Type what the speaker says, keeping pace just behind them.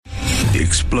The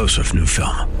explosive new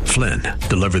film, Flynn,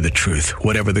 deliver the truth,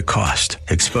 whatever the cost,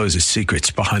 exposes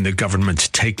secrets behind the government's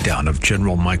takedown of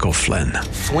General Michael Flynn.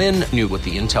 Flynn knew what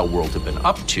the intel world had been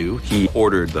up to. He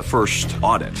ordered the first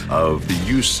audit of the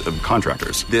use of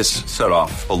contractors. This set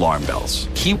off alarm bells.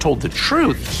 He told the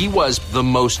truth. He was the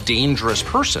most dangerous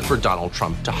person for Donald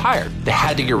Trump to hire. They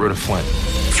had to get rid of Flynn.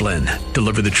 Flynn,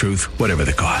 deliver the truth, whatever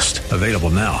the cost. Available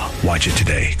now. Watch it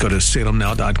today. Go to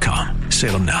salemnow.com.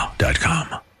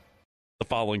 salemnow.com. The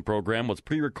following program was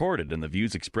pre-recorded, and the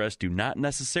views expressed do not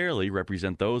necessarily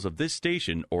represent those of this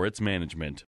station or its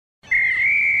management.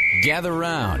 Gather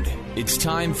round. It's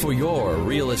time for your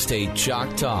Real Estate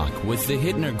Chalk Talk with the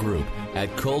Hittner Group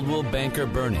at Coldwell Banker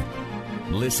Burnett.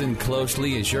 Listen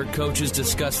closely as your coaches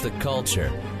discuss the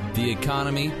culture, the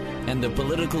economy, and the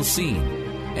political scene,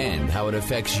 and how it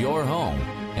affects your home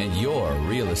and your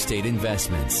real estate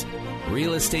investments.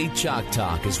 Real Estate Chalk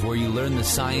Talk is where you learn the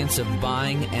science of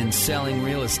buying and selling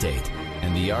real estate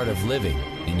and the art of living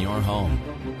in your home.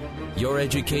 Your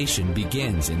education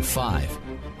begins in 5,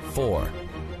 4,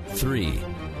 3,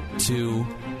 2,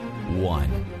 1.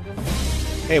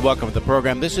 Hey, welcome to the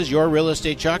program. This is your Real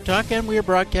Estate Chalk Talk, and we are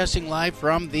broadcasting live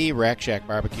from the Rack Shack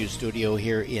Barbecue Studio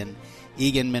here in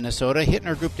Eagan, Minnesota.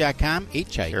 HittnerGroup.com,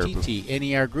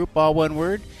 Hittner Group, all one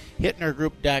word.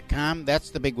 HittnerGroup.com.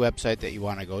 That's the big website that you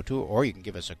want to go to, or you can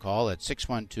give us a call at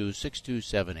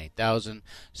 612-627-8000,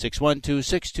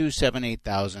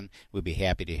 612-627-8000. We'd be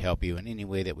happy to help you in any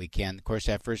way that we can. Of course,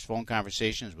 that first phone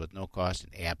conversation is with no cost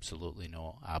and absolutely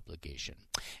no obligation.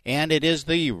 And it is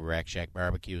the Rack Shack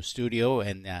Barbecue Studio,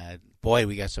 and boy,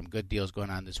 we got some good deals going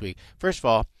on this week. First of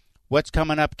all, what's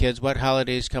coming up, kids? What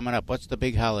holiday's coming up? What's the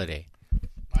big holiday?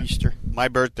 Easter. My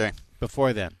birthday.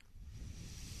 Before then?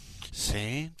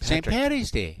 St.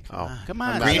 Patty's Day. Oh, come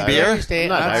on. Green beer? Day. I'm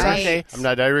not Irish. Sunday. I'm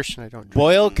not Irish, and I don't drink.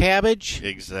 Boiled cabbage.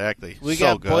 Exactly. We so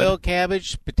got good. boiled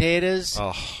cabbage, potatoes.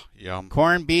 Oh, yum.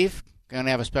 Corned beef. Going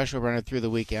to have a special runner through the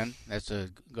weekend. That's a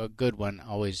good one.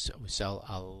 Always we sell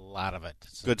a lot of it.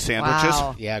 Good sandwiches.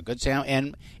 Wow. Yeah, good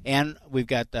and we've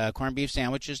got corned beef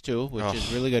sandwiches too, which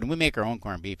is really good. And we make our own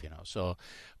corned beef, So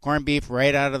corned beef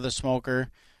right out of the smoker,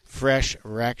 fresh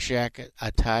Rack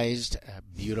Shack-ized,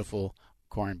 beautiful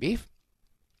corned beef.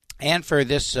 And for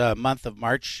this month of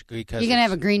March, because You going to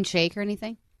have a green shake or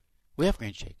anything? we have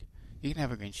green shake. You can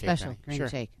have a green shake. Special honey. green Sure.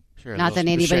 shake. Sure. Not that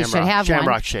anybody should have one.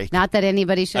 Shamrock shake. Not that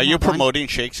anybody should Are have you one. promoting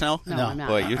shakes now? No, I'm not.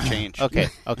 Boy, you changed. Okay.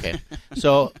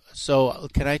 So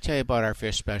can I tell you about our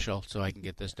fish special so I can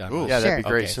get this done? Ooh, Sure. yeah, that'd be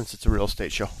great Okay. since it's a real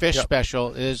estate show. Fish Yep.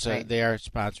 special is Right. they are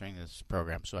sponsoring this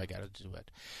program, so I got to do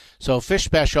it. So fish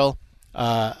special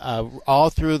all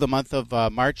through the month of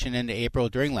March and into April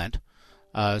during Lent.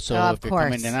 So Of if you're course.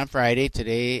 coming in on Friday,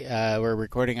 today we're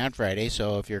recording on Friday.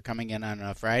 So if you're coming in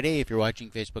on Friday, if you're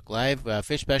watching Facebook Live,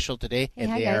 fish special today, Hey,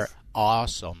 and hi, they guys. are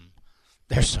awesome.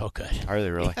 They're so good. Are they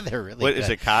really? Yeah, they're really What, good. is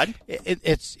it cod?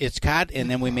 It's cod, and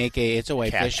then we make it's a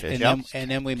whitefish, Catfish,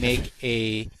 and then we make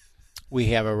we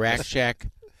have a Rack Shack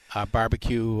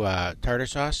barbecue tartar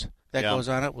sauce that Yeah. goes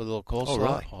on it with a little coleslaw. Oh,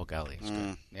 really? Oh, golly, it's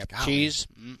good. Yep. Golly. Cheese.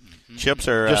 Chips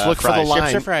are Just look for the fries. line.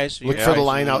 Chips or fries. Look Yeah. for the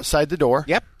line outside the door.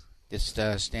 Yep. Just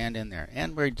stand in there.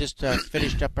 And we're just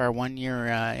finished up our 1-year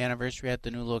anniversary at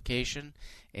the new location,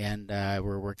 and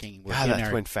we're working. God,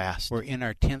 that went fast. We're in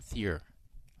our 10th year.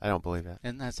 I don't believe that.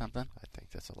 Isn't that something? I think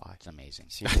that's a lie. It's amazing.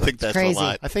 I think that's crazy. a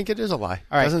lot. I think it is a lie.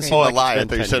 All right, Doesn't great. seem Oh, like a lie. it's I been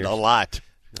thought you 10 said years. a lot.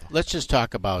 Let's just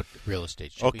talk about real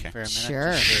estate, shall we, Okay. for a minute?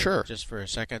 Sure. Sure. Just for a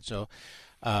second. So,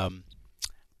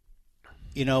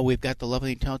 we've got the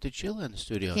lovely and talented Sheila in the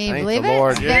studio. Can you Thank believe the it?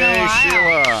 Lord. It's been Yay, a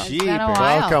while. Sheila. It's been a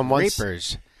while. Welcome once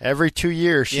Reapers. every 2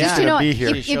 years. She's Yeah. going to be if,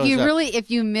 here. She if shows you up. really, if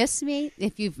you miss me,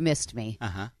 if you've missed me,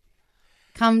 Uh-huh.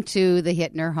 come to the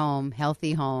Hittner Home,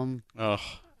 Healthy Home Oh,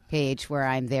 page where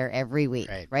I'm there every week,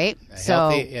 Right. right?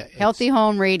 Healthy- yeah, it's- Healthy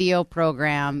Home Radio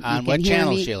program. On you what can hear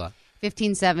channel, me, Sheila?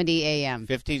 1570 AM.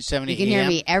 1570 You can hear AM.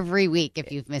 me every week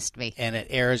if you've missed me. And it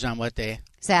airs on what day?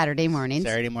 Saturday mornings,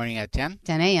 Saturday morning at 10?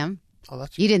 10 a.m. Oh,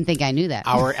 that's You didn't think I knew that.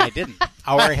 I didn't.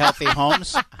 Our Healthy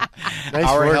Homes. nice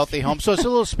Our work. Healthy Homes. So it's a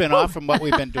little spin-off from what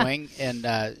we've been doing, and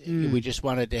we just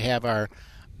wanted to have our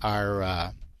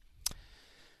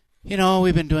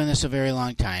we've been doing this a very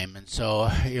long time, and so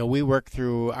we work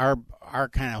through our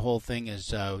kind of whole thing is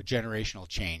generational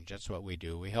change. That's what we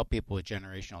do. We help people with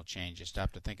generational change. You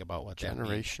stop to think about what that means.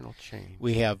 Generational change.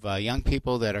 We have young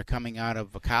people that are coming out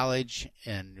of college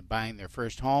and buying their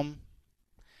first home.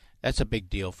 That's a big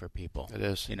deal for people. It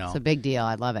is. It's a big deal.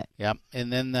 I love it. Yep.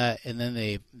 And then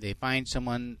they find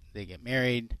someone, they get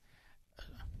married,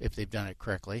 if they've done it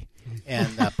correctly,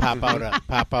 and pop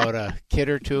out a kid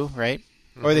or two, right?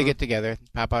 Mm-hmm. Or they get together,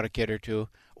 pop out a kid or two,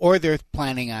 or they're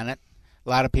planning on it. A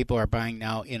lot of people are buying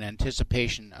now in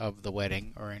anticipation of the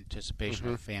wedding or anticipation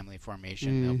of family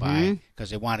formation. They'll buy because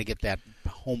they want to get that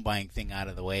home buying thing out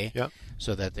of the way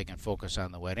so that they can focus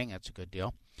on the wedding. That's a good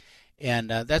deal. And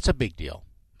that's a big deal,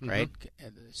 right?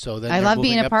 So then I love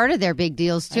being a part of their big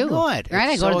deals, too. I know it.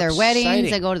 Right? It's I go so to their weddings.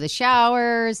 exciting. I go to the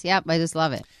showers. Yep, I just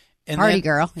love it. And Party then,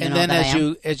 girl. And then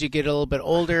as you get a little bit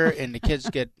older and the kids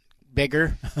get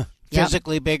bigger,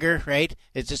 physically bigger, right?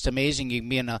 It's just amazing. You can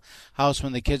be in a house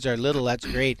when the kids are little. That's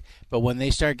great. But when they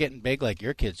start getting big, like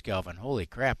your kids, Calvin, holy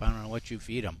crap! I don't know what you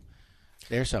feed them.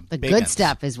 There's some the big good ones.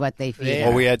 stuff is what they feed.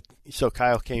 Well,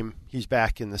 Kyle came. He's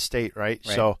back in the state, right?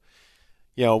 So,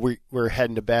 we're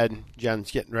heading to bed. And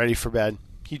Jen's getting ready for bed.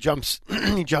 He jumps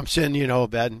in,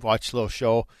 bed and watch a little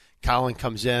show. Colin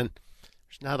comes in.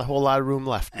 There's not a whole lot of room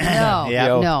left. No,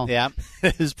 no. Yeah.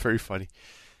 It's pretty funny.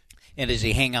 And does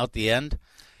he hang out the end?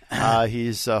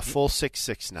 He's full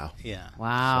 6'6" now. Yeah.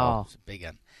 Wow. So it's a big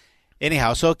one.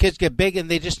 Anyhow, so kids get big,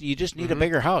 and you just need a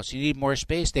bigger house. You need more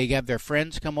space. They have their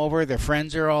friends come over. Their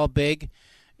friends are all big,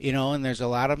 and there's a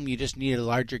lot of them. You just need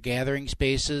larger gathering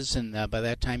spaces, and by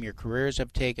that time your careers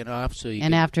have taken off. So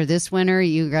after this winter,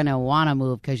 you're going to want to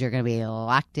move because you're going to be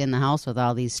locked in the house with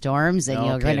all these storms, and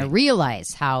you're going to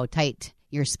realize how tight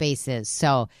your space is.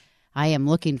 So I am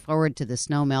looking forward to the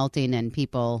snow melting and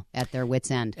people at their wits'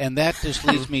 end. And that just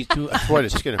leads me to what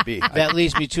it's going to be. That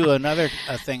leads me to another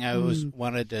thing I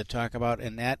wanted to talk about,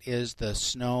 and that is the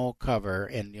snow cover.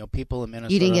 And people in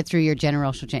Minnesota. You didn't get through your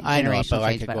generational change. I know, but I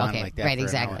change, could go on like that. Right, for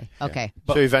exactly. An hour. Okay.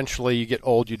 So eventually you get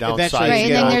old, you downsize.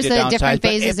 Right, and then there's the different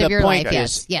phases of your life.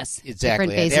 Yes, exactly.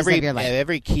 Different phases of your life. At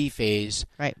every key phase,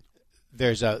 right.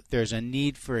 There's a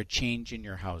need for a change in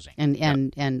your housing.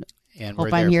 And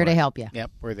hope we're I'm here to it. help you.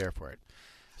 Yep, we're there for it.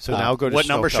 So now go to what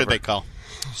snow number cover. should they call?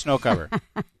 Snow cover.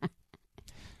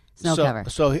 Cover.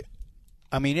 So,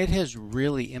 I mean, it has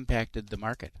really impacted the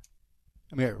market.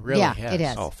 I mean, it really has. It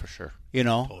has. Oh, for sure.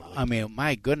 Totally. I mean,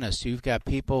 my goodness, you've got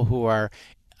people who are.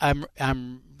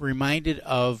 I'm reminded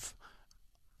of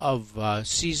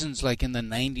seasons like in the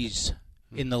 90s,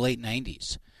 in the late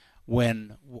 90s,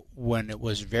 when it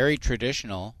was very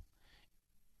traditional.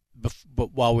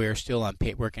 But while we were still on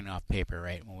working off paper,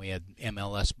 right? When we had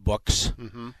MLS books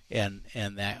and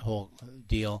that whole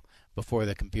deal before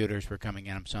the computers were coming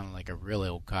in, I'm sounding like a really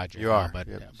old codger. You are,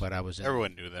 but I was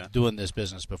everyone knew that doing this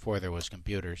business before there was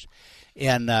computers,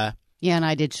 and and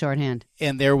I did shorthand.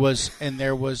 And there was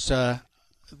a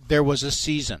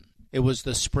season. It was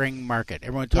the spring market.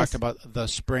 Everyone talked about the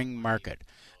spring market.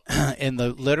 And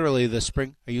literally the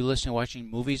spring. Are you listening, watching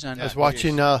movies on? I was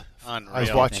watching. I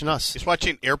was watching us. He's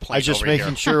watching Airplane. I was just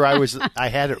making sure I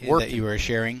had it working. That you were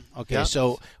sharing. Okay, yeah.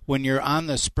 So when you're on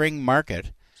the spring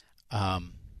market,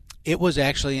 it was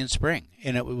actually in spring,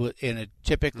 and it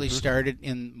typically started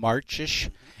in Marchish,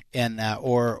 and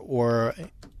or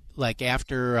like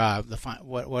after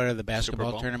what are the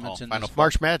basketball tournaments in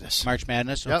March Madness. March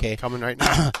Madness. Okay, coming right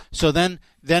now. So then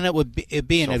it would be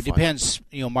and it fun. depends.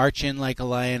 March in like a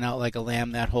lion, out like a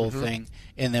lamb. That whole thing,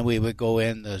 and then we would go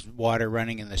in. The water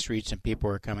running in the streets, and people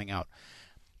were coming out.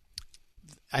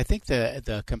 I think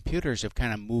the computers have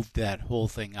kind of moved that whole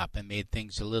thing up and made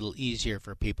things a little easier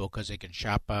for people because they can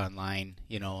shop online,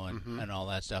 and all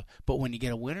that stuff. But when you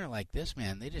get a winter like this,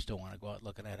 man, they just don't want to go out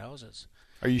looking at houses.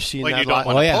 Are you seeing well, that? You don't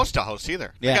want to yeah. post a house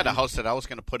either. Yeah. I got a house that I was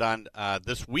going to put on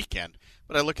this weekend,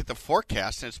 but I look at the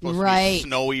forecast and it's supposed to Right. be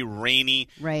snowy, rainy,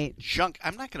 Right. junk.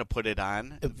 I'm not going to put it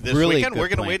on this Really weekend. good We're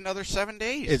going to point. wait another 7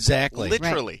 days. Exactly.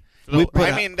 Literally. We So,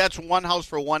 put I mean, that's one house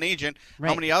for one agent. Right.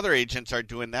 How many other agents are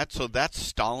doing that? So that's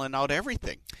stalling out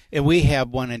everything. And we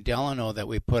have one in Delano that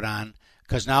we put on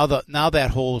because now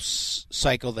that whole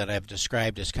cycle that I've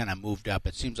described has kind of moved up.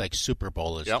 It seems like Super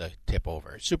Bowl is the tip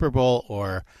over. Super Bowl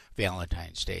or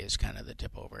Valentine's Day is kind of the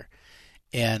tip over.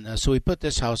 And so we put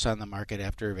this house on the market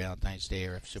after Valentine's Day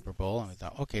or Super Bowl, and we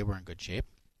thought, okay, we're in good shape.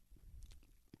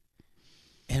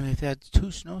 And we've had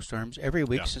 2 snowstorms every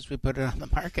week since we put it on the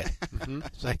market.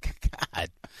 It's like, God,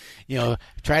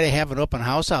 try to have an open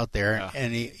house out there,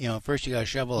 and first you got to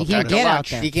shovel. You can't get out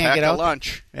there. You can't get out.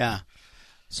 Lunch. Yeah.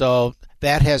 So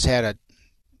that has had a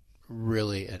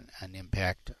really an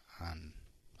impact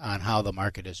on how the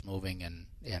market is moving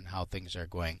and how things are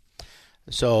going.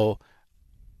 So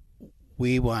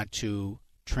we want to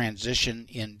transition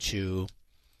into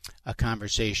a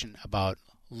conversation about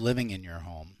living in your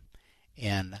home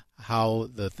and how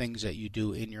the things that you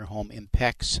do in your home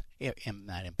impacts those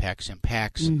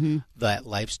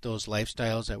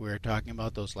lifestyles that we were talking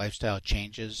about, those lifestyle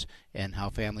changes and how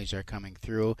families are coming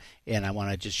through. And I want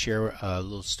to just share a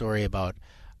little story about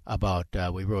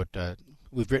we've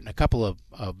written a couple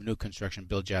of new construction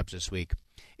build jobs this week,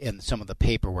 and some of the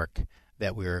paperwork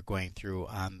that we were going through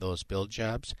on those build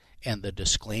jobs, and the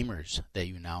disclaimers that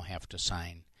you now have to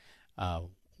sign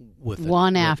with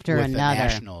after the another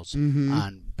nationals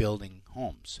on building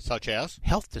homes. Such as?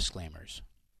 Health disclaimers.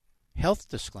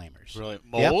 Really?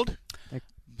 Mold? Yep.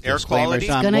 Air quality?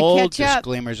 Disclaimers on mold,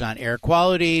 disclaimers on air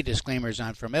quality, disclaimers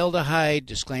on formaldehyde,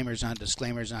 disclaimers on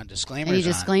disclaimers on disclaimers. Any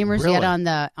disclaimers yet on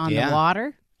the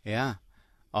water? Yeah.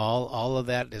 All of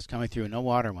that is coming through. No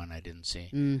water one I didn't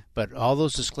see. But all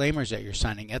those disclaimers that you're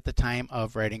signing at the time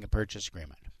of writing a purchase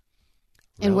agreement.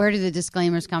 And where do the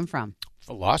disclaimers come from?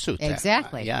 Lawsuits.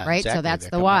 Exactly. Yeah, right? exactly. So that's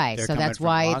They're the why. They're so that's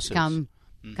why lawsuits.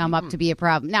 It's come up to be a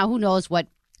problem. Now, who knows what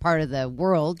part of the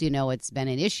world, it's been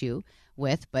an issue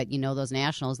with, but those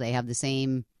nationals, they have the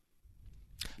same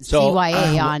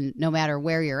CYA on no matter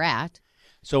where you're at.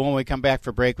 So when we come back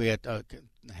for break, we got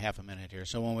half a minute here.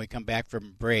 So when we come back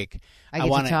from break, I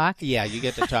get to talk? Yeah, you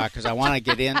get to talk because I want to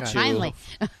get into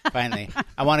finally.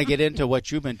 I want to get into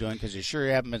what you've been doing because you sure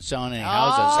haven't been selling any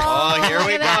houses. Oh, here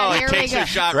we go. It takes a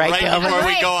shot right before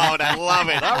we go out. I love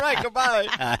it. All right, goodbye.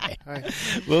 All right.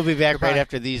 We'll be back right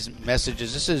after these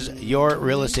messages. This is your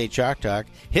Real Estate Chalk Talk.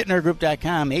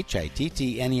 HittnerGroup.com,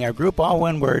 HITTNER Group, all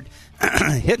one word.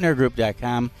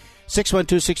 HittnerGroup.com.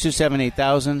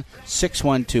 612-627-8000,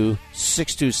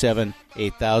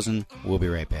 612-627-8000. We'll be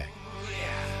right back.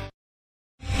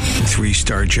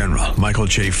 3-star General Michael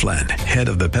J. Flynn, head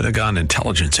of the Pentagon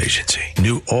Intelligence Agency,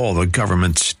 knew all the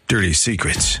government's dirty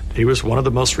secrets. He was one of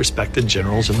the most respected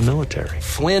generals in the military.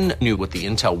 Flynn knew what the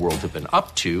intel world had been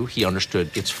up to. He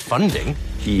understood its funding.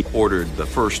 He ordered the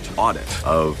first audit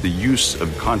of the use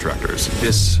of contractors.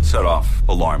 This set off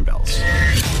alarm bells.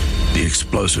 The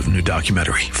explosive new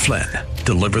documentary, Flynn,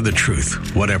 Deliver the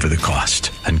Truth, Whatever the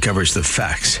Cost, uncovers the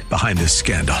facts behind this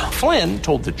scandal. Flynn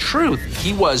told the truth.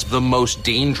 He was the most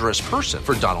dangerous person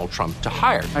for Donald Trump to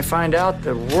hire. I find out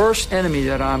the worst enemy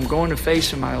that I'm going to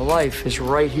face in my life is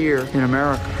right here in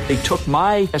America. They took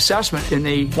my assessment and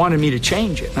they wanted me to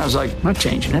change it. And I was like, I'm not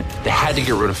changing it. They had to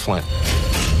get rid of Flynn.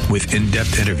 With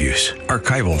in-depth interviews,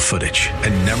 archival footage,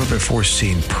 and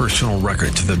never-before-seen personal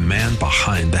records of the man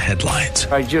behind the headlines.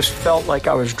 I just felt like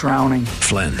I was drowning.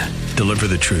 Flynn, Deliver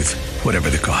the Truth, Whatever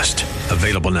the Cost.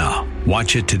 Available now.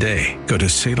 Watch it today. Go to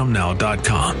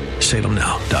salemnow.com.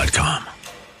 salemnow.com.